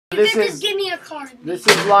Just give me a card. This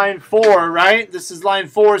is line 4, right? This is line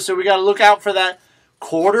 4, so we got to look out for that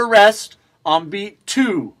quarter rest on beat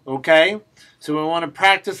 2, okay? So we want to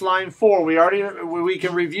practice line 4. We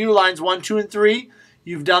can review lines 1, 2, and 3.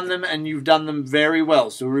 You've done them, and you've done them very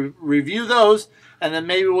well. So review those, and then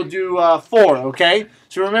maybe we'll do 4, okay?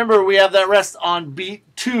 So remember, we have that rest on beat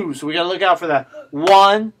 2, so we got to look out for that.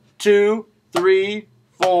 1, 2, 3,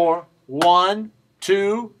 4. 1,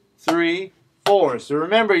 2, 3, 4. So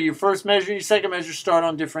remember, your first measure and your second measure start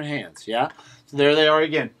on different hands, yeah? So there they are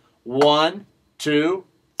again. 1, 2,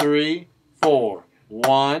 3, 4.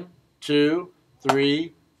 1, 2,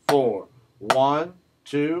 3, 4. 1,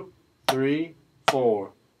 2, 3,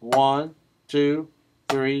 4. 1, 2,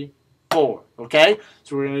 3, 4. Okay?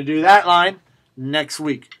 So we're going to do that line next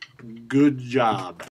week. Good job.